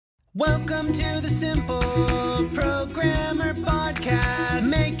Welcome to the Simple Programmer Podcast,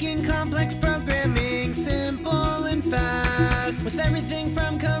 making complex programming simple and fast, with everything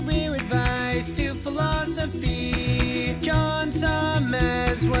from career advice to philosophy. John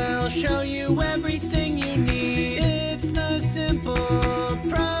Summers will show you everything you need. It's the Simple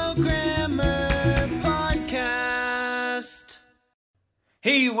Programmer Podcast.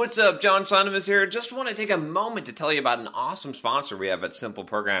 Hey, what's up? John Sonnemus here. Just want to take a moment to tell you about an awesome sponsor we have at Simple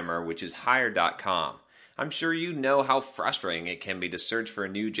Programmer, which is Hired.com. I'm sure you know how frustrating it can be to search for a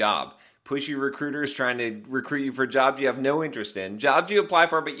new job. Pushy recruiters trying to recruit you for jobs you have no interest in, jobs you apply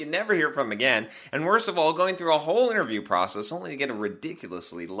for but you never hear from again, and worst of all, going through a whole interview process only to get a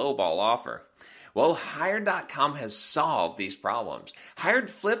ridiculously lowball offer. Well, Hired.com has solved these problems. Hired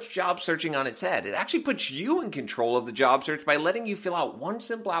flips job searching on its head. It actually puts you in control of the job search by letting you fill out one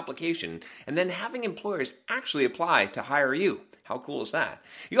simple application and then having employers actually apply to hire you. How cool is that?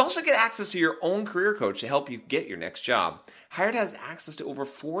 You also get access to your own career coach to help you get your next job. Hired has access to over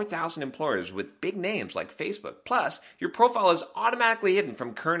 4,000 employers with big names like Facebook. Plus, your profile is automatically hidden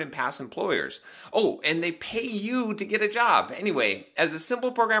from current and past employers. Oh, and they pay you to get a job. Anyway, as a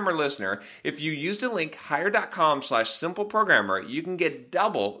Simple Programmer listener, if you use the link Hired.com/simpleprogrammer, you can get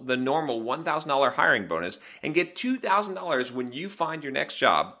double the normal $1,000 hiring bonus and get $2,000 when you find your next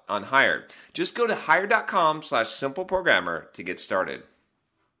job on Hired. Just go to Hired.com/simpleprogrammer to get started.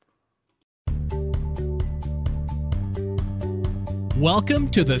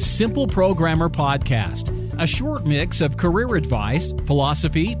 Welcome to the Simple Programmer Podcast, a short mix of career advice,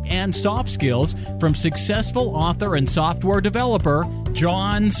 philosophy, and soft skills from successful author and software developer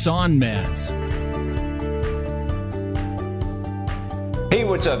John Sonmez. Hey,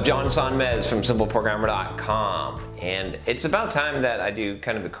 what's up? John Sonmez from SimpleProgrammer.com. And it's about time that I do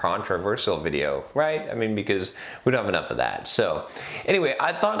kind of a controversial video, right? I mean, because we don't have enough of that. So anyway,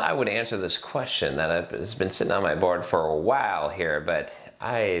 I thought I would answer this question that has been sitting on my board for a while here, but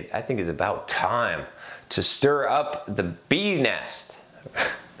I think it's about time to stir up the bee nest.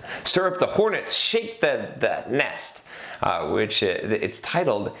 Stir up the hornet, shake the nest, which it's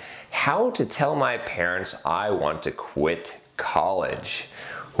titled, How to Tell My Parents I Want to Quit College.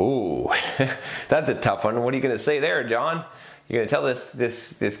 Ooh, that's a tough one. What are you going to say there, John? You're going to tell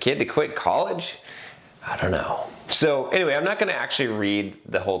this kid to quit college? I don't know. So anyway, I'm not going to actually read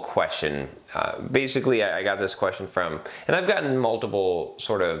the whole question. Basically, I got this question from, and I've gotten multiple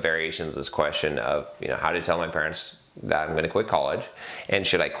sort of variations of this question of, how to tell my parents that I'm going to quit college, and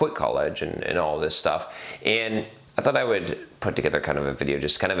should I quit college, and all this stuff. And I thought I would put together kind of a video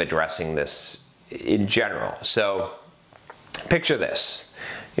just kind of addressing this in general. So picture this.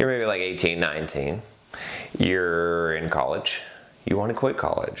 You're maybe like 18, 19. You're in college. You want to quit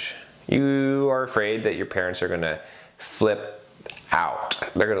college. You are afraid that your parents are going to flip out.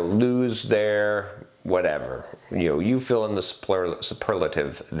 They're going to lose their whatever. You fill in the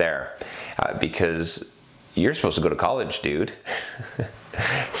superlative there because you're supposed to go to college, dude.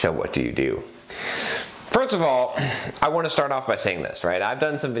 So what do? First of all, I want to start off by saying this, right? I've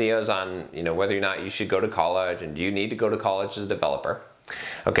done some videos on, whether or not you should go to college and do you need to go to college as a developer.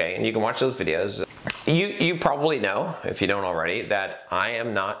 Okay, and you can watch those videos. You probably know, if you don't already, that I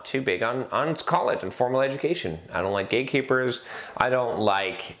am not too big on college and formal education. I don't like gatekeepers. I don't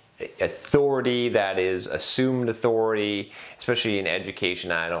like authority that is assumed authority, especially in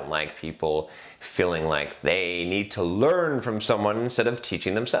education. I don't like people feeling like they need to learn from someone instead of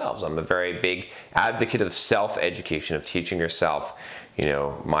teaching themselves. I'm a very big advocate of self-education, of teaching yourself.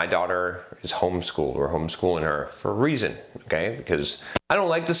 My daughter is homeschooled. We're homeschooling her for a reason, okay? Because I don't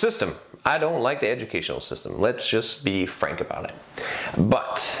like the system. I don't like the educational system. Let's just be frank about it.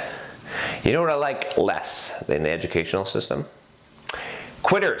 But you know what I like less than the educational system?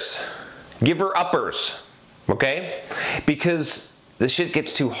 Quitters, giver-uppers, okay? Because the shit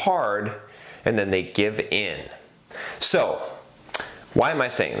gets too hard and then they give in. So, why am I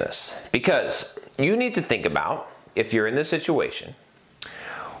saying this? Because you need to think about, if you're in this situation,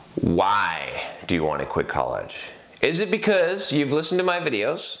 why do you want to quit college? Is it because you've listened to my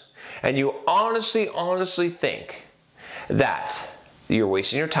videos and you honestly think that you're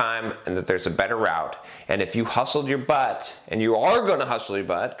wasting your time and that there's a better route, and if you hustled your butt, and you are going to hustle your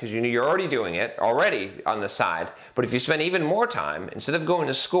butt because you're already doing it already on the side, but if you spend even more time, instead of going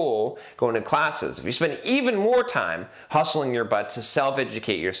to school, going to classes, if you spend even more time hustling your butt to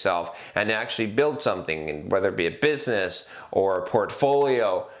self-educate yourself and actually build something, whether it be a business or a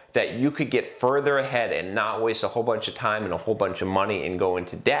portfolio, that you could get further ahead and not waste a whole bunch of time and a whole bunch of money and go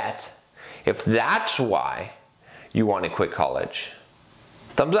into debt, if that's why you want to quit college,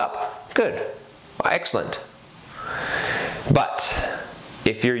 thumbs up. Good. Excellent. But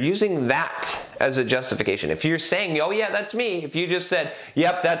if you're using that as a justification, if you're saying, oh yeah, that's me, if you just said,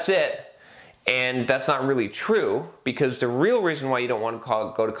 yep, that's it, and that's not really true, because the real reason why you don't want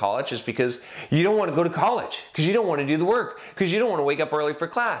to go to college is because you don't want to go to college, because you don't want to do the work, because you don't want to wake up early for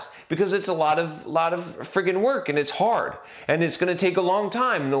class, because it's a lot of friggin' work, and it's hard, and it's going to take a long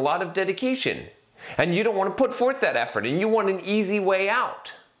time and a lot of dedication, and you don't want to put forth that effort, and you want an easy way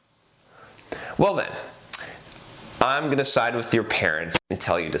out. Well then, I'm going to side with your parents and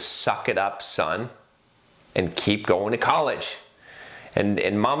tell you to suck it up, son, and keep going to college.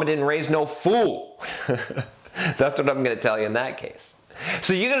 And mama didn't raise no fool. That's what I'm going to tell you in that case.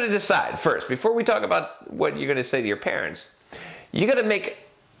 So you got to decide first, before we talk about what you're going to say to your parents, you got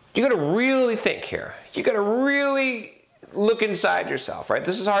to really think here. You got to really look inside yourself, right?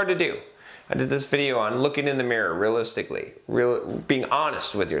 This is hard to do. I did this video on looking in the mirror realistically, being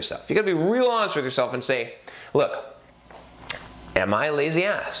honest with yourself. You got to be real honest with yourself and say, look, am I a lazy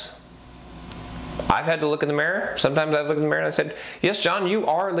ass? I've had to look in the mirror. Sometimes I've looked in the mirror and I said, yes, John, you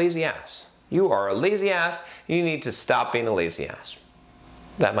are a lazy ass. You are a lazy ass. You need to stop being a lazy ass.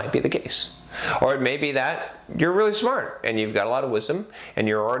 That might be the case. Or it may be that you're really smart and you've got a lot of wisdom and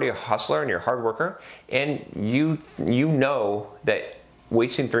you're already a hustler and you're a hard worker and you know that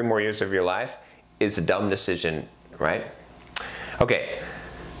wasting 3 more years of your life is a dumb decision, right? Okay,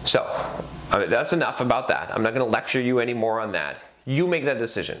 so that's enough about that. I'm not going to lecture you anymore on that. You make that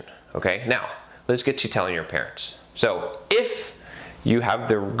decision, okay? Now, let's get to telling your parents. So if you have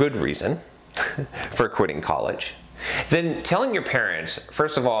the good reason for quitting college, then telling your parents,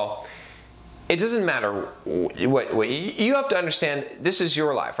 first of all, it doesn't matter what you have to understand. This is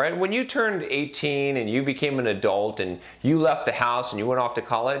your life, right? When you turned 18 and you became an adult and you left the house and you went off to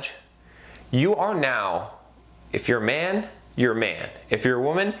college, you are now, if you're a man, you're a man. If you're a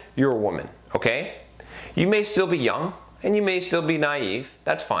woman, you're a woman, okay? You may still be young and you may still be naive,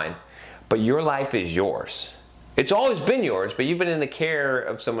 that's fine, but your life is yours. It's always been yours, but you've been in the care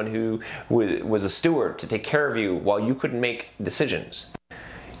of someone who was a steward to take care of you while you couldn't make decisions.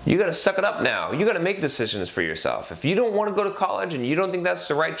 You got to suck it up now. You got to make decisions for yourself. If you don't want to go to college and you don't think that's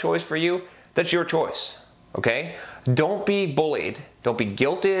the right choice for you, that's your choice, okay? Don't be bullied. Don't be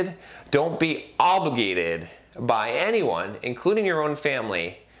guilted. Don't be obligated by anyone, including your own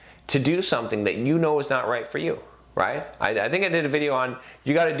family, to do something that you know is not right for you, right? I think I did a video on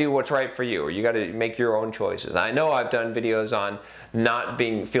you got to do what's right for you, or you got to make your own choices. I know I've done videos on not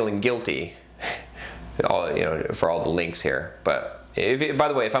feeling guilty, for all the links here, but by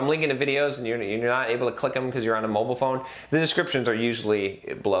the way, if I'm linking to videos and you're not able to click them because you're on a mobile phone, the descriptions are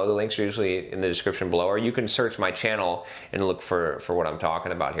usually below. The links are usually in the description below, or you can search my channel and look for what I'm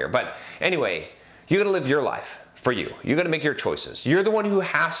talking about here. But anyway, you got to live your life for you. You got to make your choices. You're the one who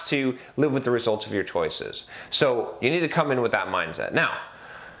has to live with the results of your choices. So you need to come in with that mindset. Now,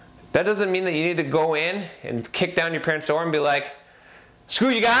 that doesn't mean that you need to go in and kick down your parents' door and be like, screw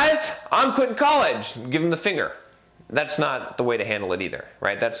you guys, I'm quitting college. Give them the finger. That's not the way to handle it either,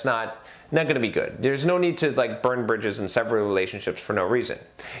 right? That's not going to be good. There's no need to burn bridges and sever relationships for no reason.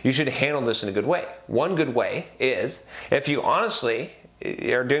 You should handle this in a good way. One good way is if you honestly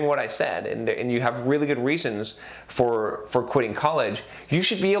are doing what I said and you have really good reasons for quitting college, you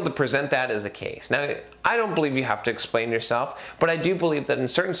should be able to present that as a case. Now, I don't believe you have to explain yourself, but I do believe that in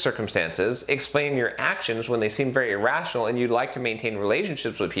certain circumstances, explaining your actions when they seem very irrational and you'd like to maintain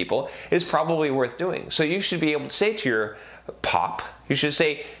relationships with people is probably worth doing. So you should be able to say to your pop, you should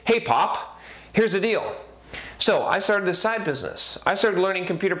say, hey pop, here's the deal. So I started this side business. I started learning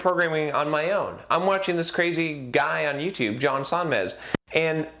computer programming on my own. I'm watching this crazy guy on YouTube, John Sonmez.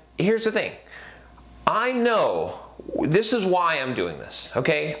 And here's the thing. I know this is why I'm doing this,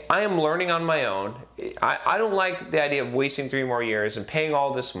 okay? I am learning on my own. I don't like the idea of wasting 3 more years and paying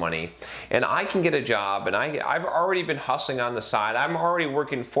all this money. And I can get a job, and I've already been hustling on the side. I'm already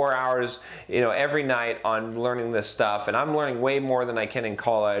working 4 hours, every night on learning this stuff, and I'm learning way more than I can in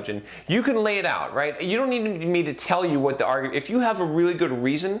college. And you can lay it out, right? You don't need me to tell you what the argument. If you have a really good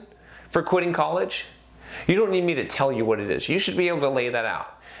reason for quitting college, you don't need me to tell you what it is. You should be able to lay that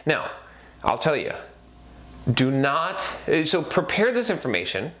out. Now, I'll tell you. So prepare this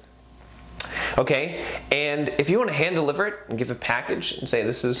information, okay? And if you want to hand deliver it and give a package and say,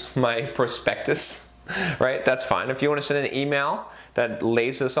 this is my prospectus, right? That's fine. If you want to send an email that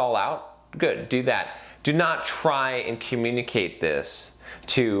lays this all out, good, do that. Do not try and communicate this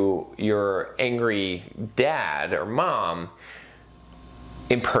to your angry dad or mom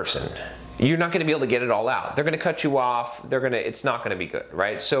in person. You're not going to be able to get it all out. They're going to cut you off. It's not going to be good,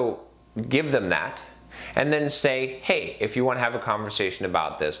 right? So give them that. And then say, hey, if you want to have a conversation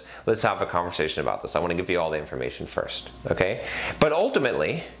about this, let's have a conversation about this. I want to give you all the information first, okay? But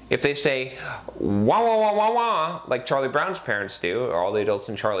ultimately, if they say, wah, wah, wah, wah, wah, like Charlie Brown's parents do, or all the adults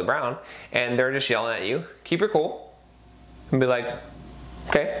in Charlie Brown, and they're just yelling at you, keep your cool, and be like,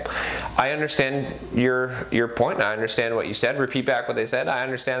 okay, I understand your point. I understand what you said. Repeat back what they said. I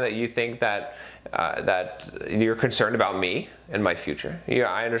understand that you think that you're concerned about me and my future.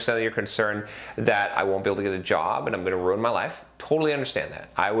 I understand that you're concerned that I won't be able to get a job and I'm going to ruin my life. Totally understand that.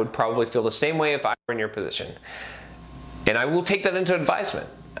 I would probably feel the same way if I were in your position. And I will take that into advisement.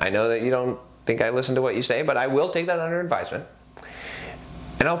 I know that you don't think I listen to what you say, but I will take that under advisement.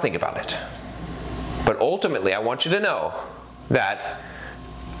 And I'll think about it. But ultimately, I want you to know that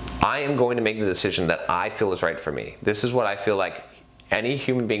I am going to make the decision that I feel is right for me. This is what I feel like any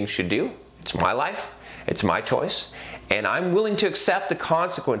human being should do. It's my life, it's my choice, and I'm willing to accept the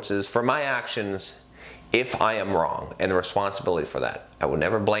consequences for my actions if I am wrong, and the responsibility for that. I would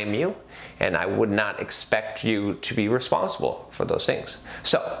never blame you, and I would not expect you to be responsible for those things.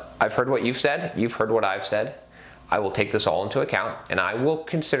 So, I've heard what you've said, you've heard what I've said. I will take this all into account, and I will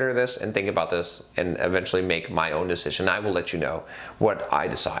consider this and think about this and eventually make my own decision. I will let you know what I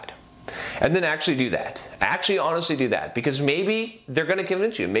decide. And then actually do that. Actually honestly do that, because maybe they're going to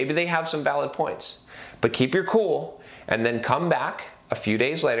convince you. Maybe they have some valid points. But keep your cool and then come back a few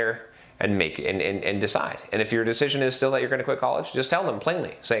days later and make and decide. And if your decision is still that you're going to quit college, just tell them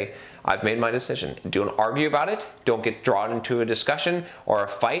plainly. Say, I've made my decision. Don't argue about it. Don't get drawn into a discussion or a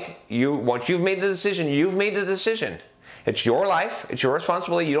fight. Once you've made the decision, you've made the decision. It's your life. It's your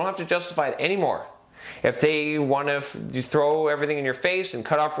responsibility. You don't have to justify it anymore. If they want to throw everything in your face and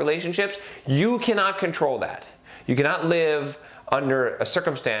cut off relationships, you cannot control that. You cannot live under a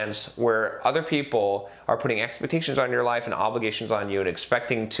circumstance where other people are putting expectations on your life and obligations on you and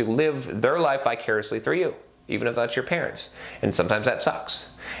expecting to live their life vicariously through you, even if that's your parents. And sometimes that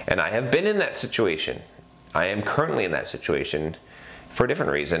sucks. And I have been in that situation. I am currently in that situation for a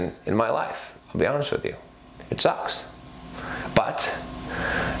different reason in my life. I'll be honest with you. It sucks. But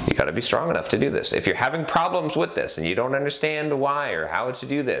you got to be strong enough to do this. If you're having problems with this and you don't understand why or how to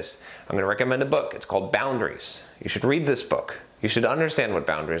do this, I'm going to recommend a book. It's called Boundaries. You should read this book. You should understand what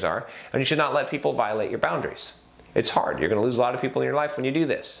boundaries are, and you should not let people violate your boundaries. It's hard. You're going to lose a lot of people in your life when you do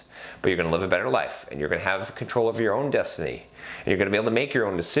this, but you're going to live a better life, and you're going to have control of your own destiny, and you're going to be able to make your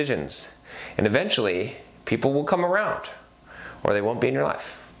own decisions, and eventually people will come around, or they won't be in your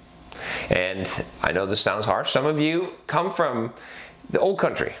life. And I know this sounds harsh. Some of you come from the old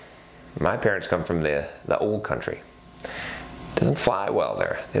country. My parents come from the old country. It doesn't fly well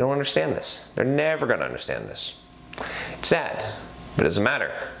there. They don't understand this. They're never going to understand this. It's sad, but it doesn't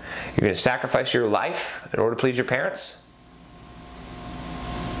matter. You're going to sacrifice your life in order to please your parents?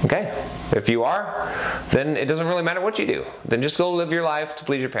 Okay. If you are, then it doesn't really matter what you do. Then just go live your life to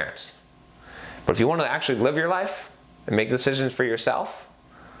please your parents. But if you want to actually live your life and make decisions for yourself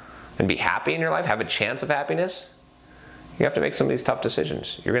and be happy in your life, have a chance of happiness, you have to make some of these tough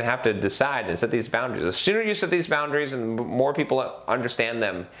decisions. You're going to have to decide and set these boundaries. The sooner you set these boundaries and more people understand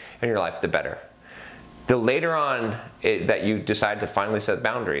them in your life, the better. The later on that you decide to finally set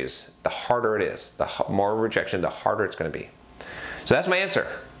boundaries, the harder it is. The more rejection, the harder it's going to be. So that's my answer.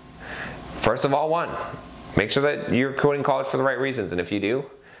 First of all, one, make sure that you're quitting college for the right reasons. And if you do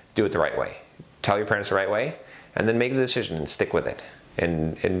it the right way. Tell your parents the right way, and then make the decision and stick with it.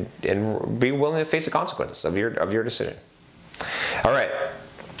 And be willing to face the consequences of your decision. All right.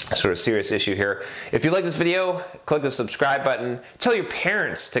 Sort of serious issue here. If you like this video, click the subscribe button. Tell your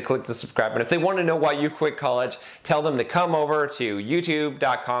parents to click the subscribe button. If they want to know why you quit college, tell them to come over to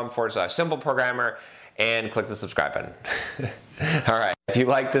youtube.com/simpleprogrammer and click the subscribe button. All right. If you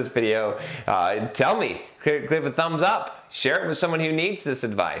like this video, tell me. Give a thumbs up. Share it with someone who needs this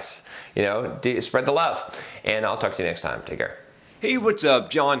advice. Spread the love. And I'll talk to you next time. Take care. Hey, what's up?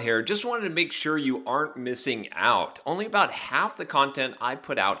 John here. Just wanted to make sure you aren't missing out. Only about half the content I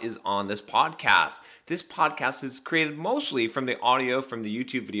put out is on this podcast. This podcast is created mostly from the audio from the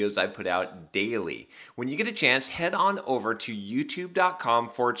YouTube videos I put out daily. When you get a chance, head on over to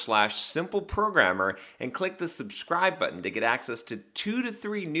youtube.com/simpleprogrammer and click the subscribe button to get access to 2 to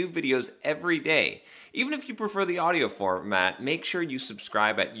 3 new videos every day. Even if you prefer the audio format, make sure you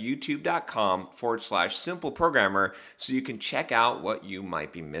subscribe at youtube.com/simpleprogrammer so you can check out what you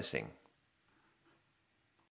might be missing.